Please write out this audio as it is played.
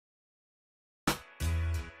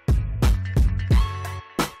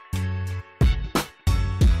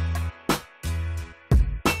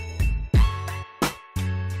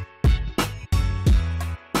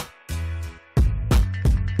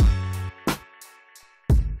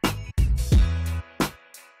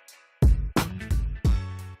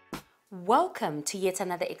Welcome to yet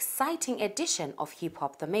another exciting edition of Hip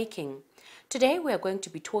Hop The Making. Today we are going to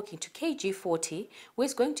be talking to KG40, who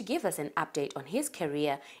is going to give us an update on his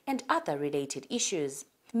career and other related issues.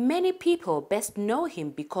 Many people best know him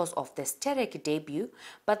because of the Ztv debut,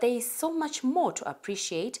 but there is so much more to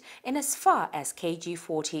appreciate in as far as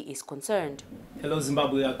KG40 is concerned. Hello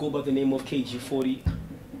Zimbabwe, I go by the name of KG40,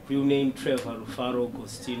 real name Trevor Rufaro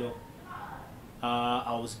Agostino.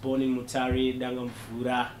 I was born in Mutare,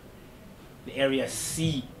 Dangamvura, the area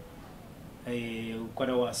C,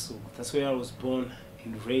 Kwadawasu. That's where I was born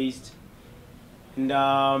and raised. And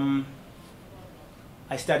I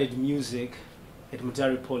studied music at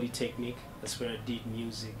Mutare Polytechnic. That's where I did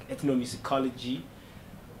music, ethnomusicology.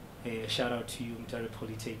 Shout out to you, Mutare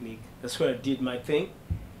Polytechnic. That's where I did my thing.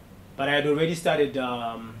 But I had already started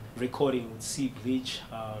recording with C Bleach,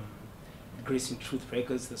 Grace and Truth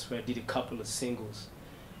Records. That's where I did a couple of singles.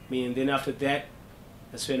 And then after that,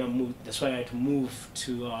 that's when I moved. That's why I had to move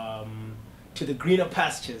to the greener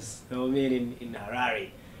pastures. You know what I mean, in Harare,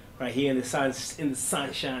 right here in the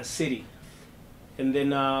Sunshine City. And then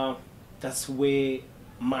that's where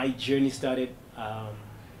my journey started. I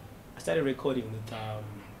started recording with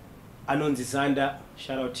Anonzi Zanda.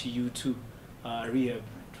 Shout out to you too, Rehab.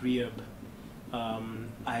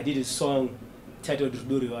 I did a song titled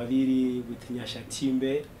Rudori Waviri with Nyasha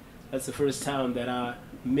Timbe. That's the first time that I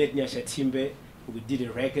met Nyasha Timbe. We did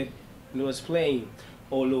a record and it was playing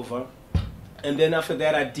all over. And then after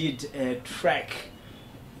that I did a track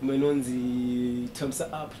Menonzi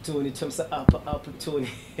Tumsa Up Tony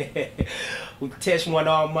with Tesh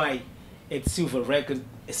Mwana Mai at Silver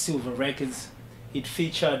Records. It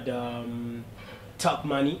featured Top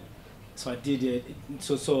Money. So I did it.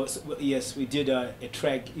 So yes, we did a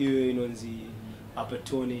track Menonzi Up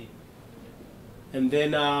Tony. And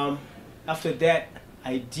then after that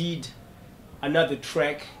I did another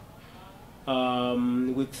track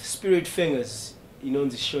with Spirit Fingers,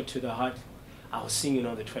 the Shot to the Heart. I was singing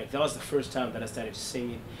on the track. That was the first time that I started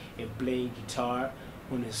singing and playing guitar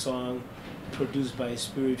on a song produced by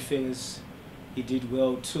Spirit Fingers. He did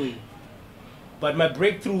well too. But my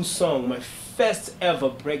breakthrough song, my first ever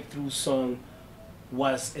breakthrough song,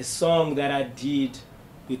 was a song that I did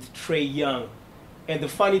with Trey Young. And the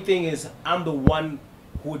funny thing is, I'm the one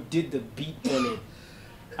who did the beat on it.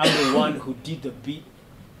 I'm the one who did the beat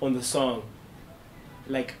on the song.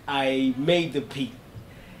 Like, I made the beat,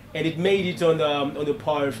 and it made it on the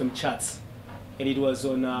Power FM charts, and it was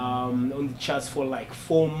on the charts for like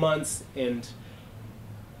 4 months, and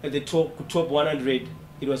at the top 100,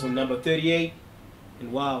 it was on number 38.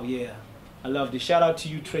 And wow, yeah, I loved it. Shout out to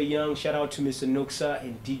you, Trey Young. Shout out to Mr. Noxa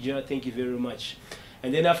and DJ. Thank you very much.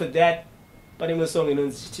 And then after that, the song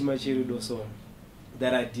Ztv Hip Hop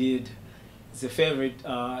that I did. It's a favorite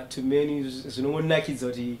to many.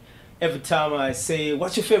 Every time I say,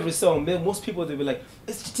 what's your favorite song? Most people, they'll be like,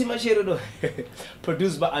 it's Ztv Hip Hop.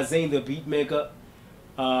 Produced by Azain the Beatmaker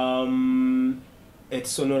at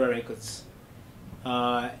Sonora Records.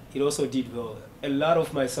 It also did well. A lot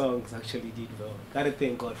of my songs actually did well. Gotta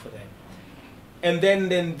thank God for that. And then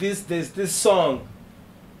there's this song,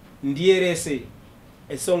 Ndierese,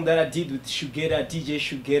 a song that I did with Shugera, DJ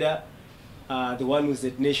Shugera, the one who's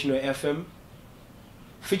at National FM,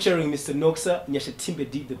 featuring Mr. Noxa. Nyasha Timbe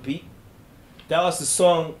did the beat. That was the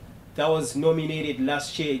song that was nominated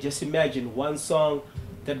last year. Just imagine, one song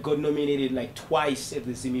that got nominated like twice at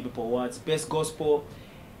the Zimbabwe Hip Hop Awards, Best Gospel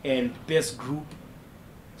and Best Group.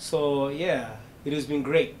 So yeah, it has been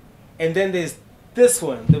great. And then there's this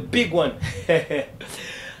one, the big one.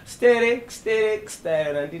 Static.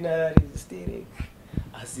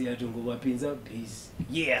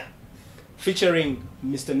 Yeah. Featuring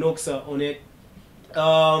Mr. Noxa on it.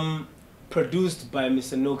 Produced by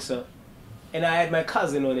Mr. Noxa. And I had my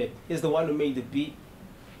cousin on it. He's the one who made the beat.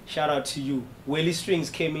 Shout out to you. Willie Strings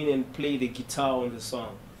came in and played the guitar on the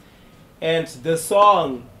song. And the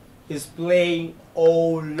song is playing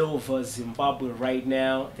all over Zimbabwe right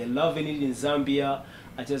now. They're loving it in Zambia.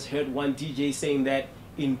 I just heard one DJ saying that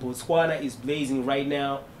in Botswana is blazing right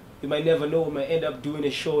now. You might never know, we might end up doing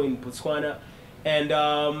a show in Botswana. And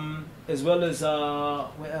as well as,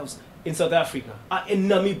 where else? In South Africa. In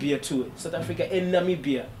Namibia too. South Africa and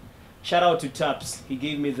Namibia. Shout out to Taps. He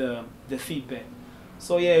gave me the feedback.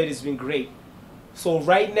 So yeah, it has been great. So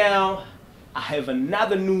right now, I have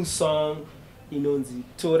another new song. Inonzi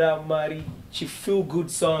Tora Mari. She feel good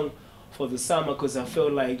song for the summer, because I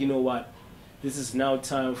felt like, you know what, this is now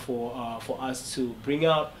time for us to bring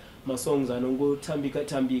out my songs. Anongo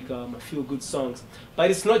Tambika, my feel good songs. But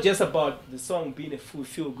it's not just about the song being a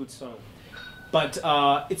feel good song, but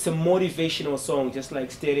it's a motivational song, just like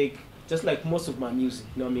Static just like most of my music,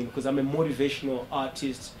 you know what I mean? Because I'm a motivational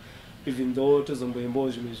artist, even though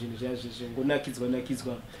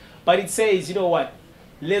but it says, you know what?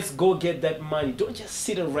 Let's go get that money. Don't just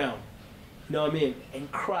sit around, you know what I mean?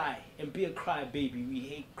 And cry and be a cry baby. We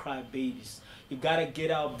hate cry babies. You gotta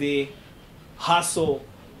get out there, hustle,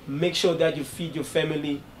 make sure that you feed your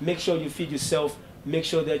family, make sure you feed yourself, make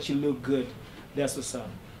sure that you look good. That's what's up.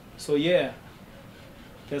 So yeah,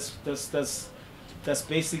 that's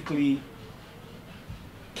basically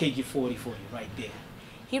KG40 for you right there.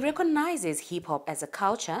 He recognizes hip-hop as a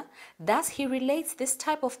culture, thus he relates this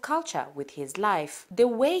type of culture with his life. The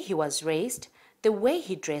way he was raised, the way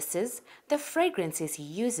he dresses, the fragrances he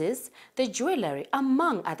uses, the jewelry,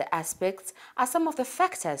 among other aspects, are some of the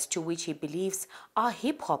factors to which he believes are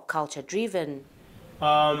hip-hop culture-driven.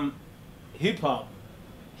 Hip-hop,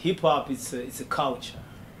 it's a culture.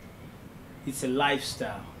 It's a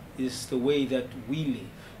lifestyle. It's the way that we live.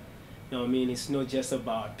 You know what I mean? It's not just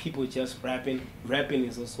about people just rapping. Rapping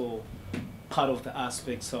is also part of the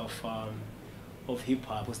aspects of hip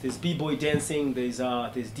hop. Because there's b-boy dancing, there's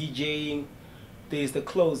DJing, there's the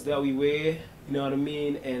clothes that we wear. You know what I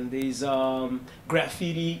mean? And there's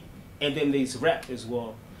graffiti, and then there's rap as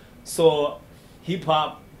well. So hip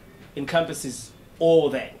hop encompasses all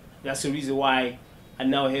that. That's the reason why I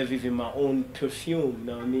now have even my own perfume. You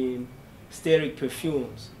know what I mean? Steric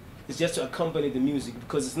perfumes. It's just to accompany the music,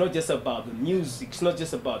 because it's not just about the music, it's not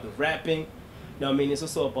just about the rapping, you know what I mean? It's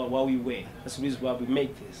also about what we wear. That's the reason why we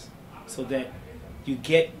make this, so that you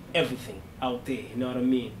get everything out there, you know what I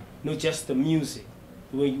mean? Not just the music.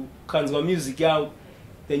 When you comes your music out,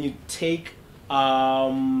 then you take,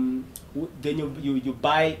 then you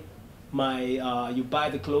buy you buy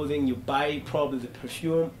the clothing, you buy probably the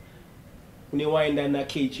perfume. When you wind down that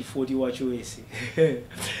KG40, what you see.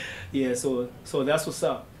 Yeah, so that's what's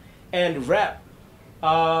up. And rap,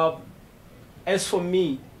 as for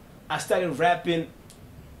me, I started rapping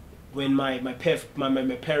when my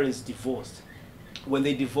parents divorced. When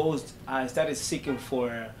they divorced, I started seeking for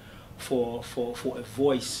a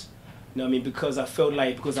voice. You know what I mean? Because I felt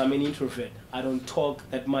like, because I'm an introvert, I don't talk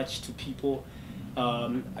that much to people.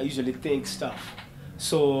 I usually think stuff.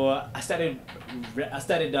 So I started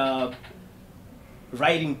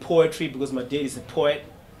writing poetry because my dad is a poet.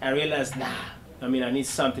 I realized, nah, I mean, I need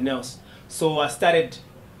something else. So I started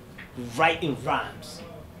writing rhymes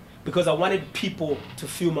because I wanted people to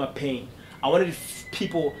feel my pain. I wanted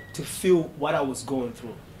people to feel what I was going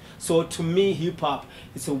through. So to me, hip hop,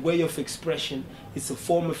 it's a way of expression. It's a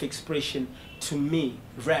form of expression. To me,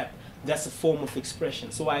 rap, that's a form of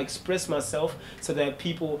expression. So I express myself so that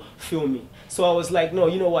people feel me. So I was like, no,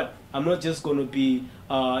 you know what? I'm not just going to be,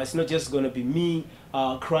 it's not just going to be me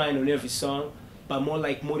crying on every song, but more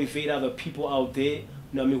like motivate other people out there, you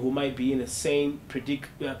know what I mean, who might be in the same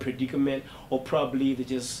predicament, or probably they're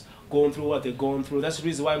just going through what they're going through. That's the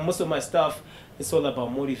reason why most of my stuff is all about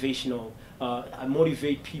motivational. I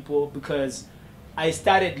motivate people because I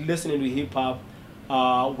started listening to hip hop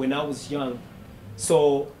when I was young.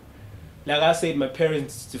 So, like I said, my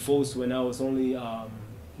parents divorced when I was only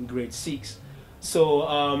in grade 6. So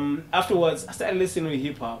afterwards, I started listening to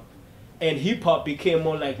hip hop, and hip hop became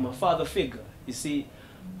more like my father figure. You see,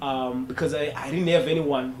 because I didn't have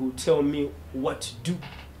anyone who tell me what to do.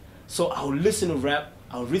 So I would listen to rap.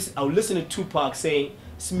 I would listen to Tupac saying,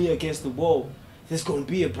 "It's me against the world. There's gonna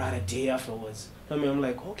be a brighter day afterwards." I mean, I'm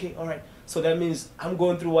like, okay, all right. So that means I'm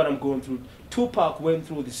going through what I'm going through. Tupac went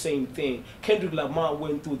through the same thing. Kendrick Lamar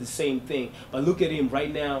went through the same thing. But look at him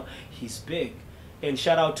right now. He's big. And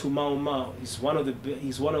shout out to Mau Mau. He's one of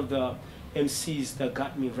the MCs that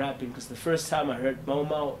got me rapping. Because the first time I heard Mau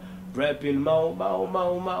Mau rapping, Mau Mau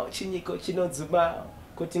Mau Mau Chinyiko Chinozuma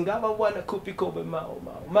Kotingaba Wana Kupikobe Mau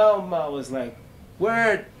Mau. Mau Mau was like,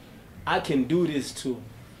 word, I can do this too.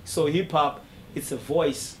 So hip hop, it's a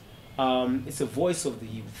voice. It's a voice of the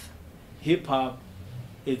youth. Hip hop,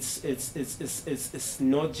 it's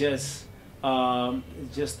not just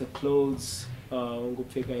the clothes,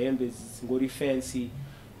 it's very fancy,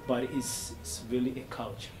 but it's really a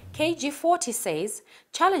culture. KG40 says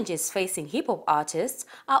challenges facing hip-hop artists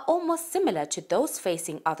are almost similar to those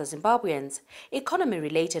facing other Zimbabweans,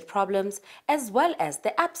 economy-related problems, as well as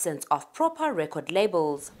the absence of proper record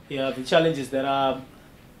labels. Yeah, the challenges that I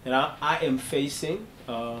am facing,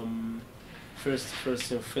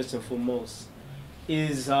 first and foremost,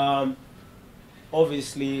 is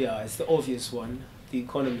obviously it's the obvious one, the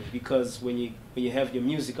economy. Because when you have your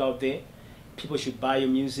music out there, people should buy your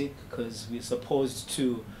music, because we're supposed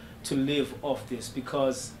to live off this,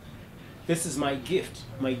 because this is my gift.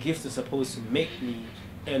 My gift is supposed to make me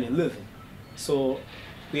earn a living. So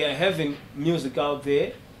we are having music out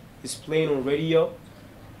there, is playing on radio,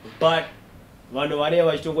 but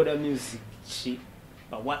whatever you talk about music,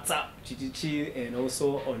 but WhatsApp, and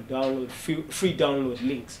also on download free download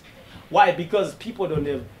links. Why? Because people don't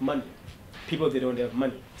have money. They don't have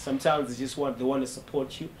money. Sometimes they want to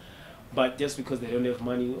support you, but just because they don't have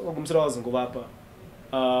money,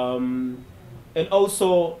 and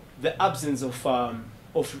also the absence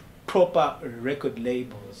of proper record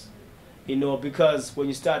labels. You know, because when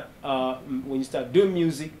you start doing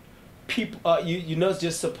music, people you're not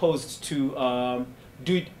just supposed to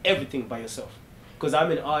do everything by yourself. Because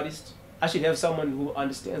I'm an artist, I should have someone who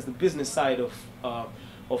understands the business side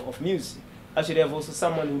of music. I should have also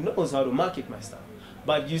someone who knows how to market my stuff.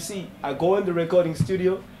 But you see, I go in the recording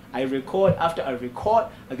studio, I record. After I record,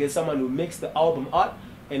 I get someone who makes the album art,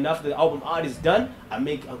 and after the album art is done, I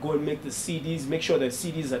go and make the CDs, make sure the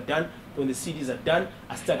CDs are done. When the CDs are done,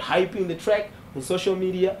 I start hyping the track on social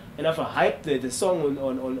media, and after I hype the song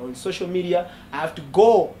on social media, I have to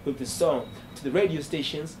go with the song to the radio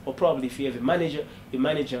stations, or probably if you have a manager, your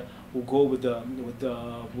manager will go with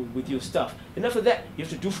your stuff. And after that, you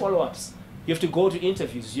have to do follow-ups. You have to go to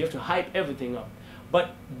interviews. You have to hype everything up.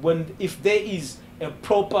 But if there is a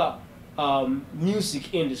proper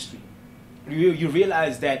music industry, you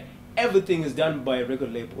realize that everything is done by a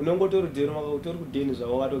record label.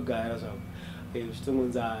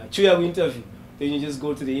 Interview, then you just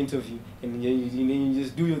go to the interview and you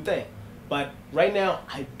just do your thing. But right now,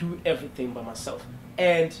 I do everything by myself,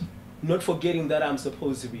 and not forgetting that I'm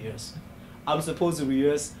supposed to rehearse. I'm supposed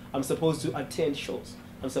to attend shows.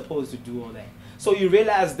 I'm supposed to do all that. So you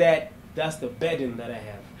realize that that's the burden that I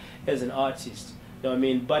have as an artist. You know what I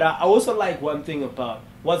mean? But I also like one thing about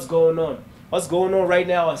what's going on. What's going on right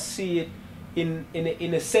now, I see it in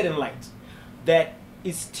a certain light that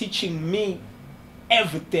is teaching me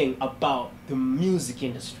everything about the music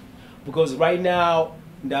industry. Because right now,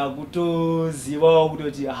 how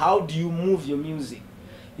do you move your music?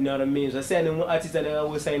 You know what I mean? So I say I'm artist and I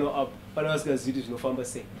will sign up. What else can do no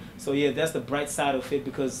say? So yeah, that's the bright side of it,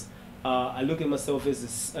 because I look at myself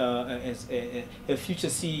as a future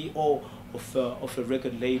CEO of a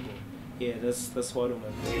record label. Yeah, that's what I'm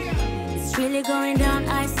doing. It's really going down,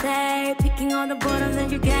 I say. Picking on the bottoms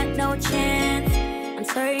and you get no chance. I'm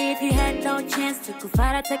sorry if you had no chance to go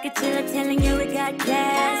fight. I take a chiller, telling you we got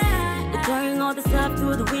gas. We're throwing all the stuff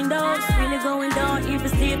through the windows. Really going down, even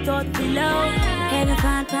sleep thought below. Having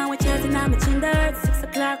fun time with chairs and I'm a chinder. 6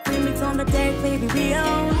 o'clock remix on the deck, baby, we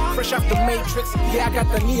own. Fresh off the Matrix, yeah, I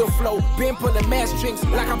got the Neo flow. Been pulling mass drinks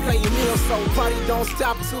like I'm playing Neo Soul. Party don't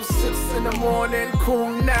stop till 6 in the morning. Cool,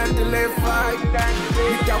 9 to 5.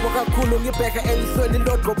 Nitawaka kulung yebeka elithweni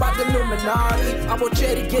lodgo by the Illuminati. I'm a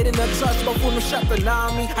cherry getting a touch, but who no shut the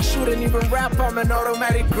nami. I shouldn't even rap, I'm an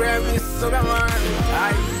automatic Grammy. So come on,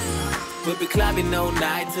 we'll be clubbing all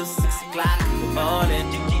night till 6 o'clock in the morning.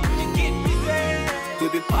 We'll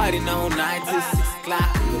be partying all night till 6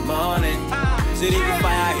 o'clock in the morning. City go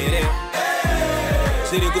fire hit it.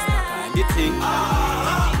 City go smack and get it.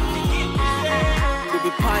 We'll be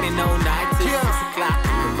partying all night till 6 o'clock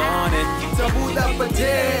in the morning. Tabuda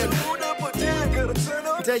Patel.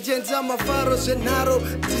 Tajenza mafaro Genaro,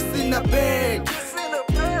 just in a bag.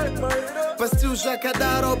 Pastuja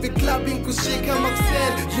Kadaro, be clubbing Kushika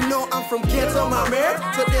Maxel. You know I'm from Ghetto, my man.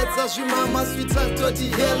 Today Tajumama, sweet and dirty,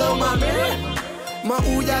 hello, my man.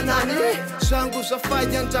 Mauya nani, Shangu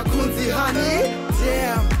Shafaya and Jakunzi honey.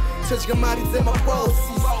 Damn, Church Gamari Zema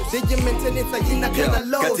Bosses. They get maintenance like in a kind of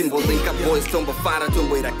low. Cutting link up boys, Tomba Fara, don't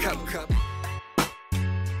wait a cup.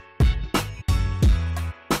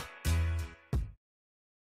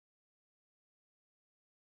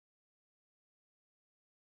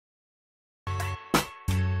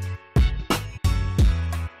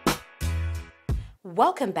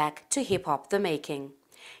 Welcome back to Hip Hop The Making.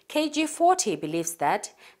 KG40 believes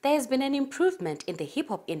that there has been an improvement in the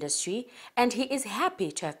hip-hop industry, and he is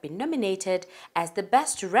happy to have been nominated as the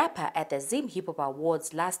best rapper at the Zim Hip Hop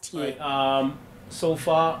Awards last year. Right, so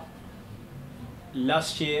far,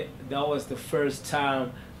 last year, that was the first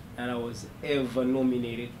time that I was ever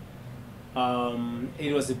nominated.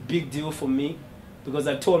 It was a big deal for me, because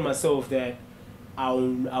I told myself that I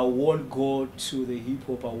won't go to the Hip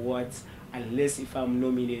Hop Awards unless if I'm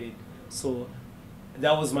nominated. So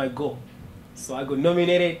that was my goal. So I got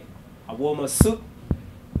nominated. I wore my suit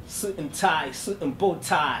and tie, suit and bow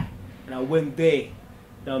tie, and I went there. You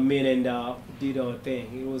know what I mean? And did our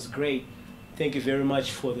thing. It was great. Thank you very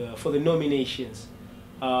much for the nominations.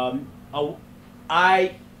 I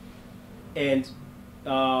and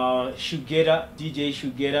Shugeta, DJ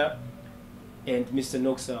Shugeta, and Mr.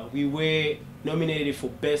 Noxa, we were nominated for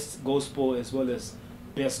Best Gospel as well as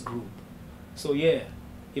Best Group. So yeah,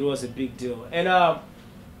 It was a big deal. And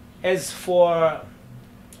as for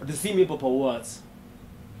the Ztv Hip Hop Awards,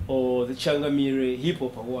 or the Changamire Hip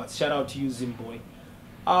Hop Awards, shout out to you, Zimbabwe.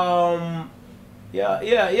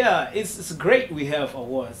 Yeah. It's great we have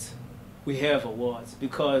awards. We have awards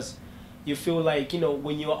because you feel like,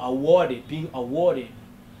 when you're awarded, being awarded,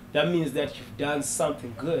 that means that you've done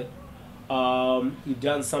something good. You've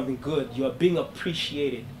done something good. You're being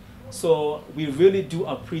appreciated. So we really do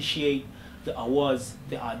appreciate the awards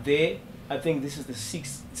that are there. I think this is the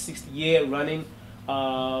sixth year running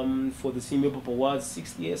for the Ztv Hip Hop Awards,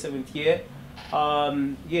 6th year, 7th year.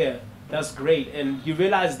 Yeah, that's great. And you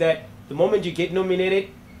realize that the moment you get nominated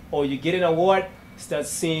or you get an award, start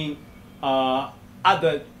seeing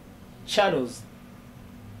other channels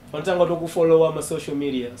on to follow on my social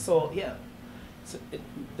media. So yeah,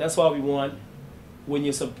 that's what we want. When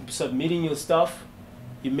you're submitting your stuff,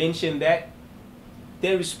 you mention that,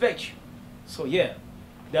 they respect you. So yeah,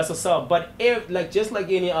 that's what's up. But just like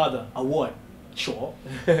any other award, sure,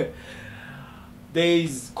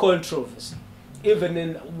 there's controversy. Even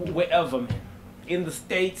in wherever, man, in the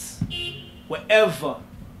States, wherever,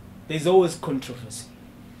 there's always controversy.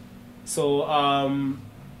 So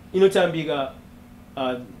Tambiga,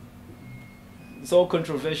 it's all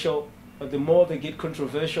controversial. But the more they get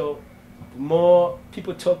controversial, the more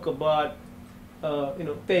people talk about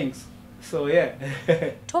things. So yeah.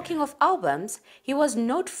 Talking of albums, he was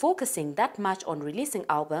not focusing that much on releasing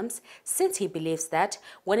albums, since he believes that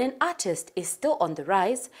when an artist is still on the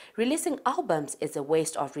rise, releasing albums is a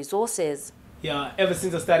waste of resources. Yeah, ever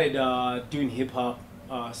since I started doing hip hop,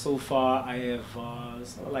 so far I have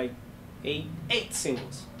like eight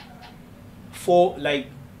singles.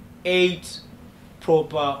 8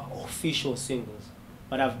 proper official singles.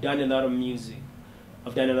 But I've done a lot of music.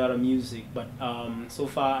 But so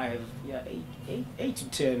far I have 8 to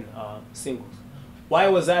 10 singles. Why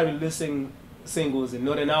was I releasing singles and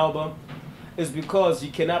not an album? It's because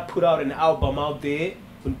you cannot put out an album out there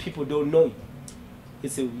when people don't know you.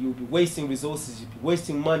 You'll be wasting resources, you'll be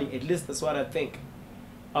wasting money. At least that's what I think.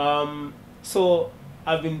 So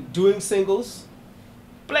I've been doing singles,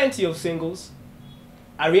 plenty of singles.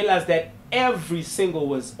 I realized that every single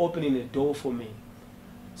was opening a door for me.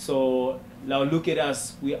 So now look at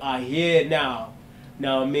us, we are here now,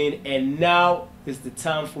 and now is the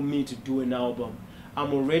time for me to do an album.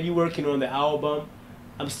 I'm already working on the album.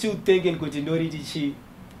 I'm still thinking,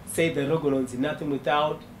 say the Rogononzi, nothing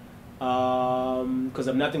without, because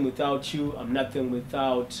I'm nothing without you, I'm nothing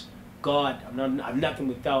without God, I'm nothing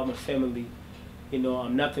without my family,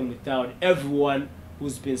 I'm nothing without everyone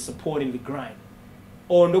who's been supporting the grind.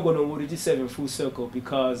 Or no gonna 7 full circle,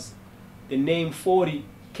 because the name 40,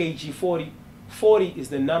 KG 40, 40 is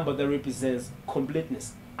the number that represents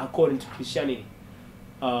completeness according to Christianity.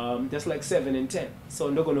 That's like 7 and 10. So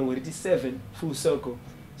no gonna 7 full circle.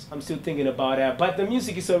 So I'm still thinking about that, but the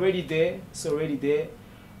music is already there. It's already there.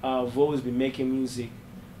 I've always been making music.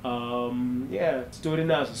 Yeah, it's doing it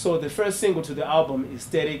now. So the first single to the album is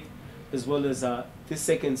Static, as well as the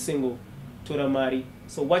second single, Toramari.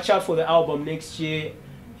 So watch out for the album next year.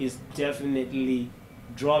 It's definitely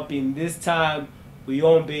dropping this time. We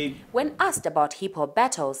on, babe. When asked about hip-hop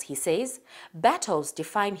battles, he says, battles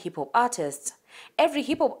define hip-hop artists. Every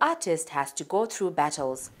hip-hop artist has to go through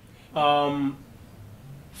battles.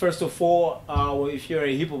 First of all, if you're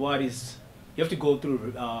a hip-hop artist, you have to go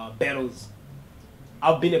through battles.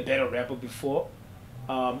 I've been a battle rapper before.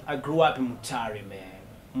 I grew up in Mutare, man.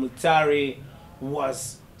 Mutare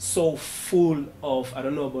was so full of, I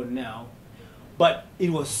don't know about now, but it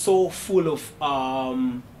was so full of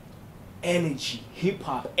energy,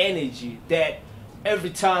 hip-hop energy, that every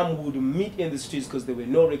time we would meet in the streets, because there were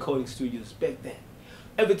no recording studios back then,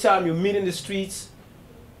 every time you meet in the streets,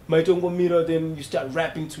 then you start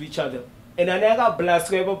rapping to each other. And I never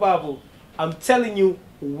blast I'm telling you,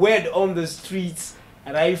 word on the streets,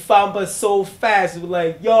 and I found us so fast. It was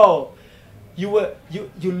like, yo, you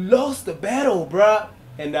lost the battle, bruh.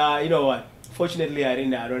 And you know what? Fortunately, I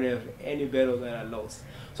don't have any battle that I lost.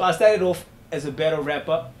 So I started off as a battle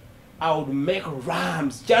rapper. I would make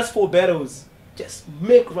rhymes just for battles. Just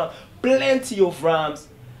make rhymes, plenty of rhymes.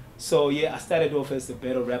 So yeah, I started off as a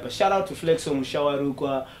battle rapper. Shout out to Flexo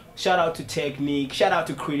Mushawarukwa. Shout out to Technique. Shout out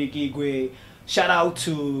to Critic Igwe. Shout out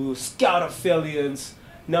to Scout Affiliates.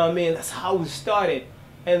 Now, I mean, that's how we started.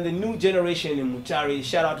 And the new generation in Mutare,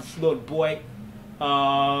 shout out to Float Boy.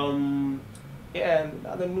 Yeah, and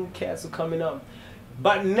other new cats are coming up.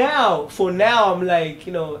 But now, for now, I'm like,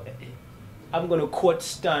 I'm gonna court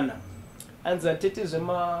Stunner. And my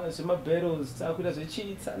battles,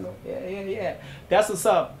 yeah. That's what's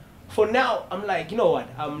up. For now, I'm like, you know what?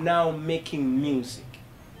 I'm now making music.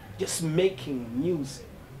 just making music.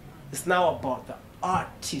 It's now about the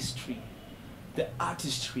artistry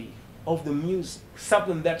of the music.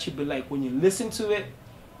 Something that you be like, when you listen to it,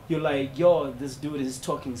 you're like, yo, this dude is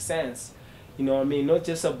talking sense. You know what I mean? Not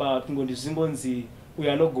just about Zimbabwe, we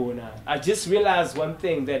are not going on. I just realized one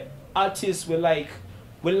thing, that artists we like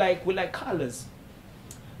colors.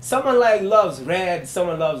 Someone like loves red,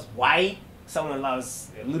 someone loves white, someone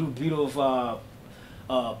loves a little bit of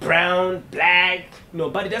brown, black, you know,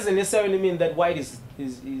 but it doesn't necessarily mean that white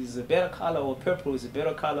is a better color or purple is a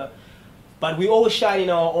better color. But we all shine in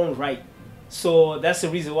our own right. So that's the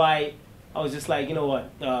reason why I was just like, you know what,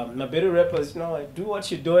 my better rappers, you know, do what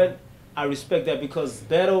you're doing. I respect that, because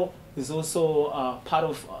battle is also part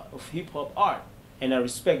of hip hop art, and I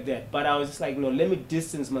respect that. But I was just like, no, let me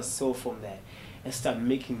distance myself from that and start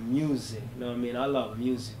making music. You know what I mean? I love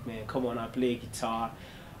music, man. Come on, I play guitar.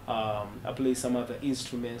 I play some other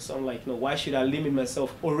instruments. So I'm like, no, why should I limit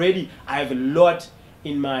myself? Already, I have a lot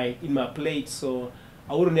in my plate, so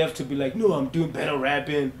I wouldn't have to be like, no, I'm doing better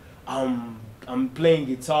rapping. I'm playing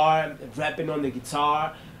guitar, rapping on the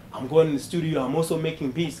guitar. I'm going in the studio. I'm also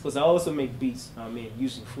making beats, because I also make beats. I mean,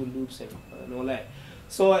 using Fruit Loops and all that.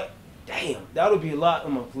 So, damn, that would be a lot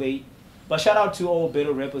on my plate. But shout out to all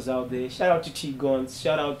better rappers out there. Shout out to T Guns.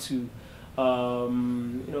 Shout out to, you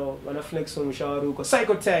know, Manaflex on Sharuko,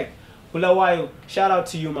 Psychotech, Bulawayo. Shout out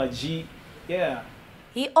to you, my G. Yeah.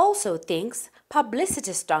 He also thinks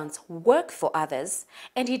publicity stunts work for others,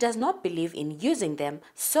 and he does not believe in using them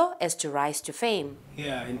so as to rise to fame.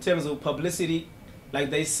 Yeah, in terms of publicity, like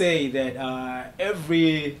they say that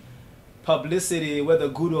every publicity, whether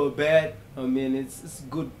good or bad, I mean, it's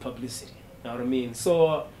good publicity. You know what I mean?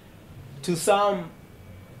 So, to some,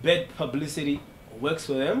 bad publicity works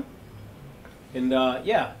for them, and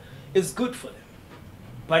yeah, it's good for them.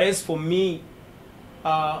 But as for me,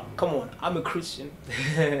 come on, I'm a Christian.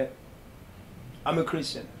 I'm a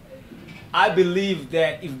Christian. I believe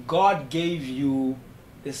that if God gave you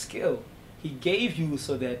the skill, He gave you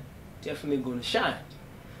so that definitely going to shine.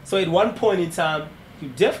 So at one point in time,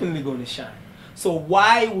 you're definitely going to shine. So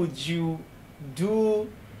why would you do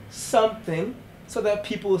something so that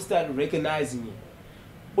people start recognizing you?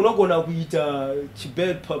 We're not going to be a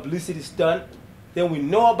bad publicity stunt. Then we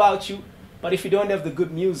know about you, but if you don't have the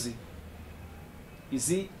good music, you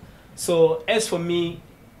see? So as for me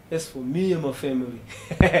and my family,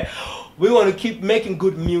 we want to keep making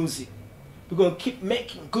good music. We're going to keep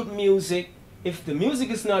making good music. If the music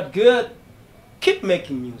is not good, keep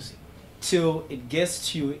making music till it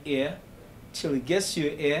gets to your ear, till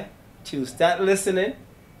you start listening,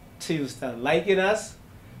 till you start liking us.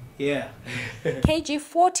 Yeah.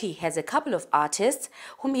 KG40 has a couple of artists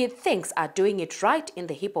whom he thinks are doing it right in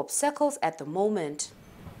the hip-hop circles at the moment.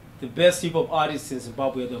 The best hip-hop artists in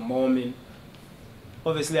Zimbabwe at the moment,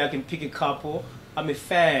 obviously I can pick a couple. I'm a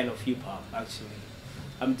fan of hip-hop, actually.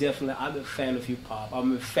 I'm a fan of hip-hop.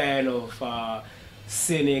 I'm a fan of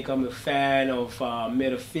Cynic. I'm a fan of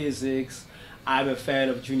Metaphysics. I'm a fan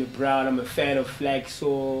of Junior Brown. I'm a fan of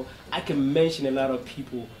Flexo. I can mention a lot of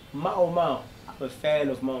people. Mao. I'm a fan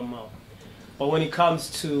of Mao. But when it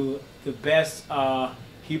comes to the best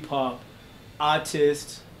hip-hop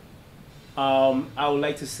artist, I would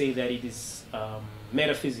like to say that it is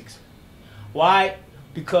Metaphysics. Why?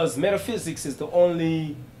 Because Metaphysics is the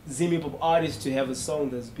only Ztv Hip Hop artist to have a song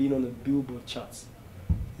that's been on the Billboard charts.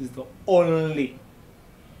 He's the only.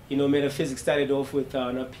 You know, Metaphysics started off with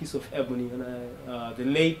A Piece of Ebony, and the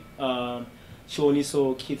late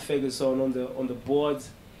Shoniso Keith Ferguson on the boards,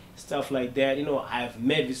 stuff like that. You know, I have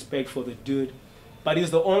mad respect for the dude, but he's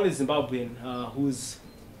the only Zimbabwean who's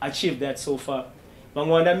achieved that so far.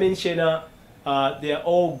 Mangwanda Menshena, they're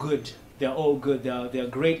all good. They're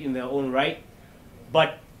great in their own right,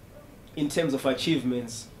 but in terms of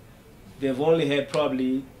achievements, they've only had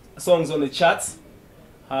probably songs on the charts.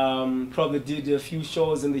 Probably did a few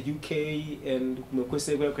shows in the UK and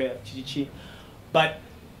but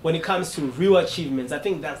when it comes to real achievements, I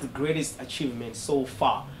think that's the greatest achievement so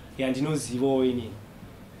far. Yeah, and you know Zivo winning.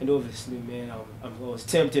 And obviously, man, I was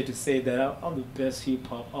tempted to say that I'm the best hip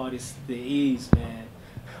hop artist there is, man.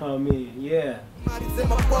 I mean, yeah.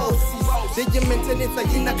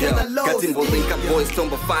 Katimbolinka boys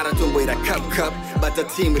tombo fara tombo ira cup but the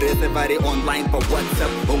team reservare online for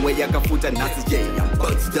WhatsApp onwe yakafuta nasi I'm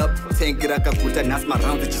buzzed up tank rakafuta nas my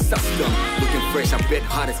round that you system looking fresh I bet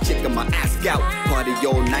hardest chick on my ass out party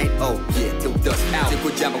all night oh yeah till dust out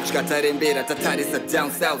tikujamba kushika rembera tatarisa down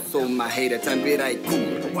south so my hater tambira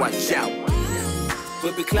cool watch out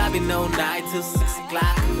we'll be clubbing all night till 6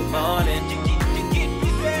 o'clock in the morning.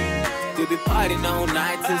 We'll be partying all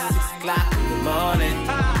night till 6 o'clock in the morning.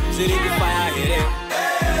 Should it be fire, hit it.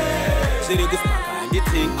 City goes back and the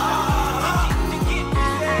thing.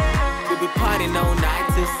 We be partying all night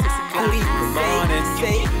till 6 o'clock in the morning.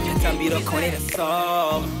 Say, can't be the corner of the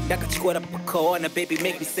song. That could squat up a corner, baby,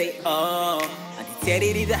 make me say, oh. And they tell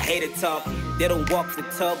it is a hater talk. They don't walk the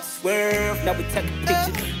talk, swerve. Now we taking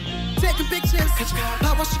pictures. Taking pictures,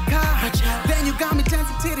 I wash your car. Then you got me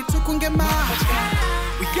dancing till it took on get my.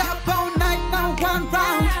 We got all night, now one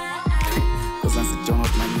round. Cause that's the John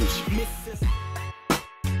of my niche.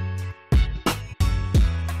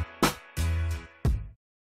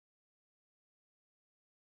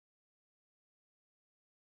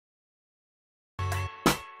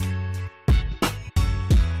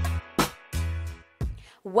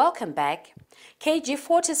 Welcome back.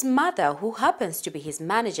 KG40's mother, who happens to be his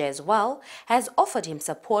manager as well, has offered him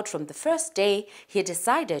support from the first day he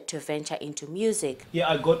decided to venture into music. Yeah,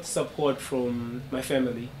 I got support from my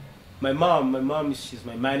family. My mom, she's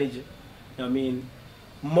my manager. I mean,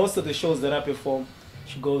 most of the shows that I perform,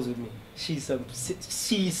 she goes with me. She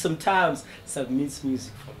sometimes submits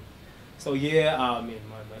music for me. So yeah, I mean,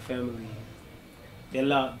 my family, they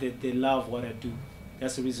love what I do.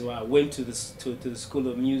 That's the reason why I went to the School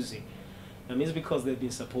of Music. I mean, it's because they've been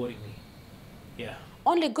supporting me. Yeah.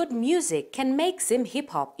 Only good music can make Ztv Hip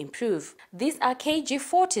Hop improve. These are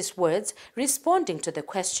KG40's words responding to the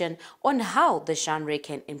question on how the genre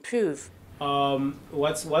can improve.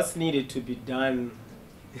 What's needed to be done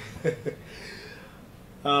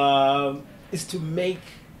is to make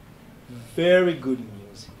very good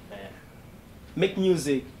music, man. Make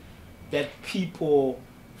music that people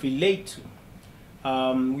relate to.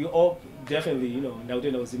 We all definitely, you know, now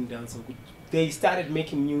they know Zim dance. They started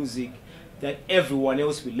making music that everyone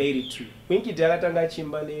else related to. When you then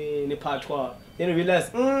you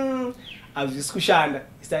realize, I was just kushanda.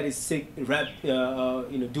 Started sick rap, you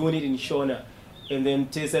know, doing it in Shona, and then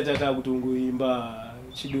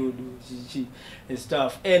and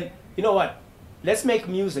stuff. And you know what? Let's make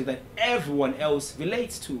music that everyone else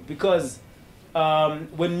relates to, because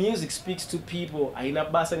when music speaks to people, I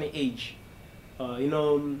not any age. You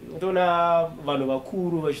know,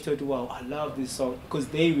 wow, I love this song, because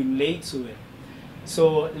they relate to it.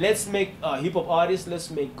 So let's make hip hop artists. Let's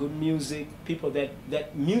make good music, people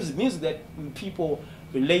that music that people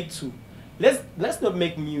relate to. Let's not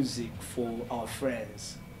make music for our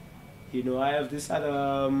friends. You know, I have this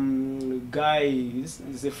other guy.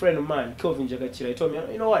 He's a friend of mine, Kelvin Jagachira. He told me,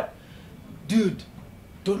 you know what, dude,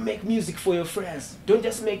 don't make music for your friends. Don't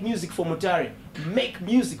just make music for Mutare. Make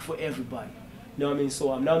music for everybody. You know what I mean?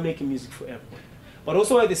 So I'm now making music for everyone. But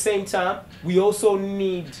also at the same time, we also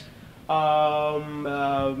need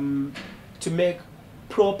to make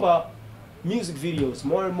proper music videos,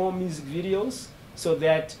 more and more music videos, so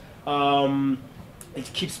that it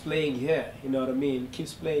keeps playing here. You know what I mean? It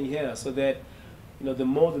keeps playing here, so that, you know, the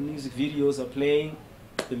more the music videos are playing,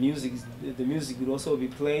 the music will also be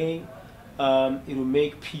playing. It will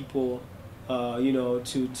make people, you know,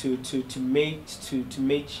 to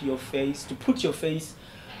make your face, to put your face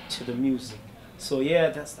to the music. So yeah,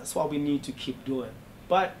 that's what we need to keep doing.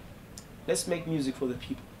 But let's make music for the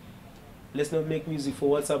people. Let's not make music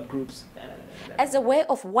for WhatsApp groups. As a way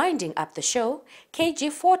of winding up the show,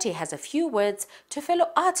 KG40 has a few words to fellow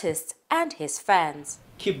artists and his fans.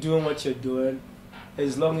 Keep doing what you're doing,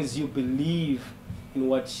 as long as you believe in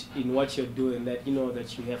what you're doing, that you know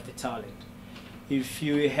that you have the talent. If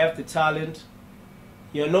you have the talent,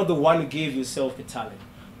 you're not the one who gave yourself the talent.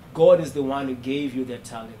 God is the one who gave you that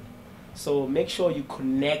talent. So make sure you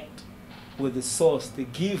connect with the source, the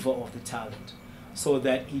giver of the talent, so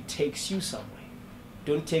that he takes you somewhere.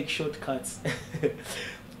 Don't take shortcuts.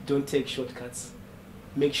 Don't take shortcuts.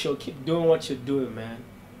 Make sure, keep doing what you're doing, man.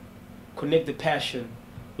 Connect the passion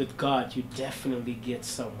with God. You definitely get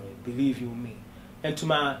somewhere. Believe you me. And to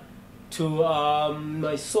my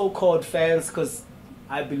so-called fans, because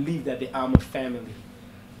I believe that they are my family.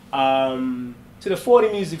 To the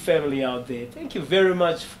 40 Music family out there, thank you very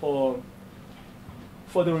much for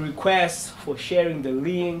the requests, for sharing the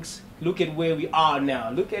links. Look at where we are now.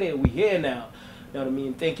 Look at it, we're here now. You know what I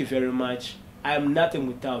mean? Thank you very much. I am nothing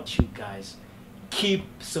without you guys. Keep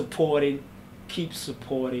supporting,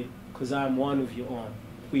 because I'm one of your own.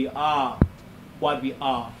 We are what we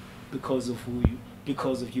are because of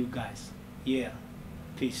you guys. Yeah.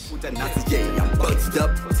 Peace. I'm buzzed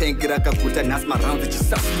up. Tank it up, put nas my rounds at your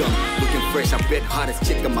system. Looking fresh, I bet hard as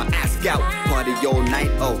chick on my ass out. Party all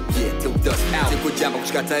night, oh yeah, till dust out. Tiku jamba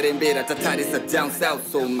kushkata rembera, tatari sa down south.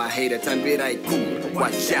 So my hater tambera cool,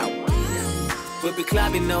 watch out. We'll be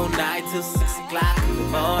clubbing all night till 6 o'clock in the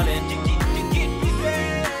morning.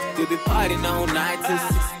 We'll be partying all night till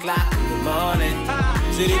 6 o'clock in the morning.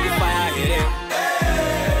 Ztv fire, hit it.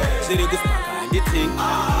 City goes back and the thing.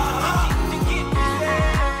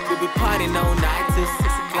 We be partying all night till 6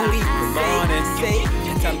 o'clock in the morning. Say,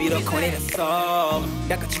 can't be the corner of the song.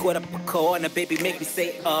 That could squat up a corner, baby, make me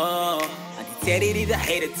say, And they tell it either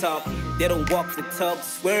hate it top. They don't walk the top,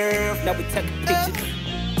 swerve. Now we taking pictures.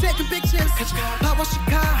 Taking pictures, I wash your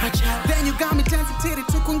car. Then you got me dancing till it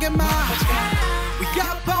took on get my. We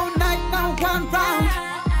up all night, now one round.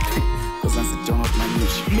 Cause I'm the John of my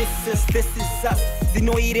niche. Missus, this is us.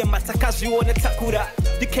 Zinoire matakazi wona takura.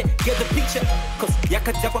 You can't get the picture, cause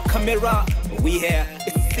yakadakwa camera. We here,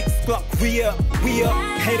 it's 6 o'clock, we up.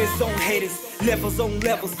 Haters on haters, levels on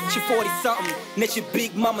levels. She 40 something, now she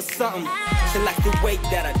big mama something. She like the way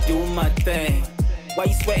that I do my thing. Why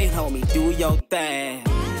you sweating, homie? Do your thing.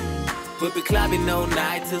 We'll be clubbing all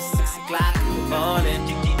night till 6 o'clock in the morning.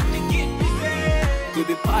 We'll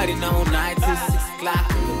be partying all night till 6 o'clock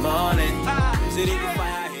in the morning. So they can find